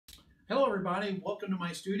Hello everybody, welcome to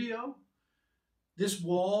my studio. This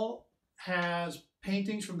wall has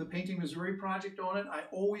paintings from the Painting Missouri project on it. I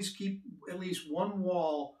always keep at least one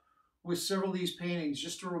wall with several of these paintings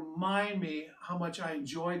just to remind me how much I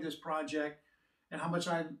enjoyed this project and how much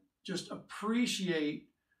I just appreciate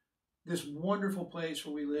this wonderful place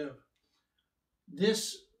where we live.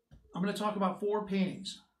 I'm going to talk about four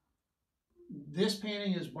paintings. This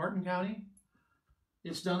painting is Barton County.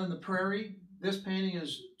 It's done in the prairie. This painting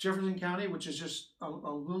is Jefferson County, which is just a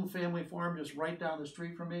little family farm just right down the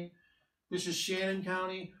street from me. This is Shannon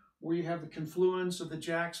County, where you have the confluence of the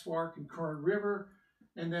Jacks Fork and Current River,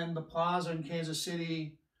 and then the plaza in Kansas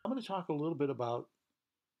City. I'm going to talk a little bit about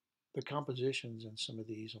the compositions in some of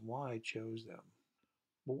these and why I chose them.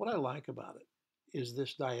 But what I like about it is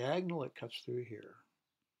this diagonal that cuts through here,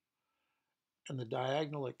 and the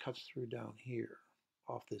diagonal that cuts through down here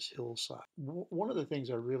off this hillside. One of the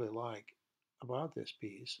things I really like about this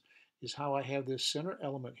piece is how I have this center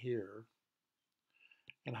element here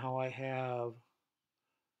and how I have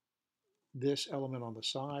this element on the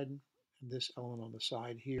side and this element on the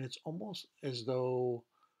side here. And it's almost as though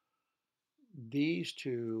these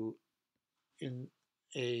two, in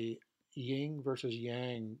a yin versus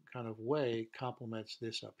yang kind of way, complements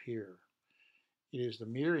this up here. It is the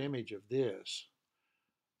mirror image of this,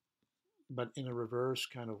 but in a reverse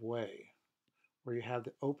kind of way, where you have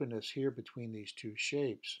the openness here between these two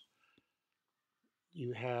shapes.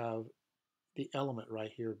 You have the element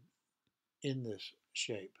right here in this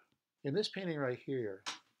shape. In this painting right here,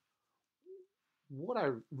 what I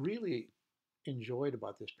really enjoyed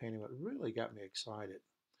about this painting, what really got me excited,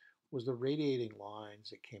 was the radiating lines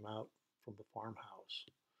that came out from the farmhouse.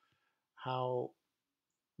 How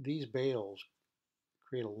these bales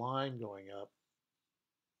create a line going up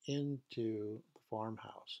into the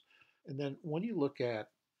farmhouse. And then when you look at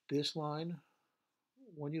this line,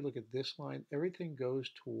 everything goes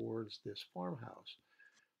towards this farmhouse.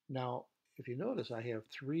 Now, if you notice, I have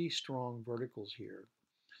three strong verticals here,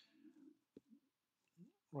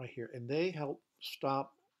 right here, and they help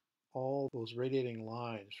stop all those radiating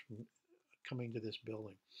lines from coming to this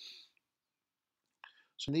building.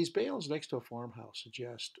 So these bales next to a farmhouse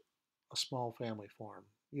suggest a small family farm.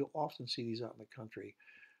 You'll often see these out in the country.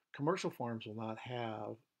 Commercial farms will not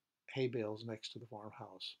have hay bales next to the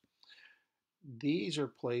farmhouse. These are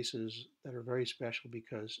places that are very special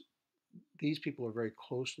because these people are very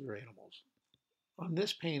close to their animals. On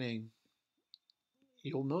this painting,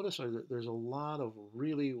 you'll notice that there's a lot of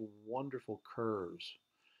really wonderful curves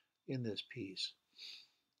in this piece.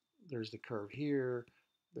 There's the curve here,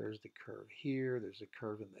 there's the curve here, there's a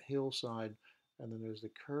curve in the hillside, and then there's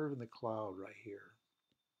the curve in the cloud right here.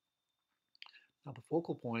 Now the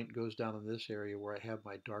focal point goes down in this area where I have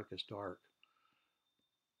my darkest dark.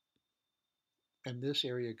 And this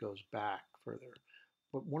area goes back further.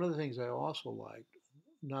 But one of the things I also liked,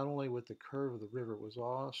 not only with the curve of the river, was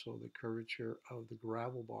also the curvature of the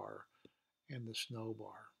gravel bar and the snow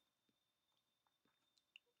bar.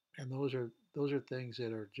 And those are things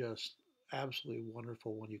that are just absolutely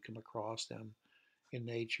wonderful when you come across them in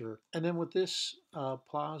nature. And then with this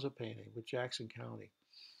plaza painting with Jackson County,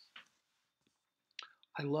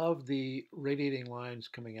 I love the radiating lines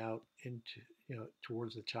coming out into,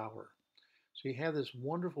 towards the tower. So you have this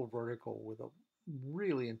wonderful vertical with a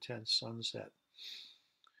really intense sunset.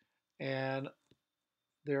 And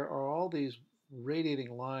there are all these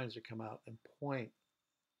radiating lines that come out and point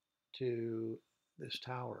to this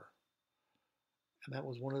tower. And that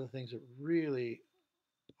was one of the things that really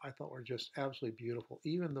I thought were just absolutely beautiful.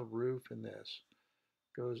 Even the roof in this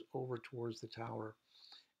goes over towards the tower.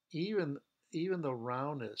 Even the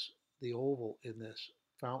roundness, the oval in this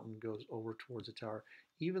fountain goes over towards the tower.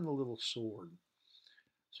 Even the little sword.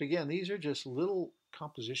 So again, these are just little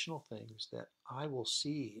compositional things that I will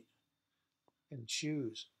see and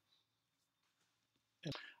choose.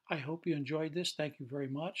 And I hope you enjoyed this. Thank you very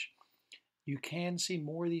much. You can see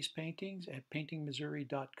more of these paintings at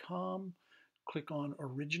paintingmissouri.com. Click on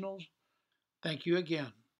Originals. Thank you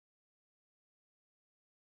again.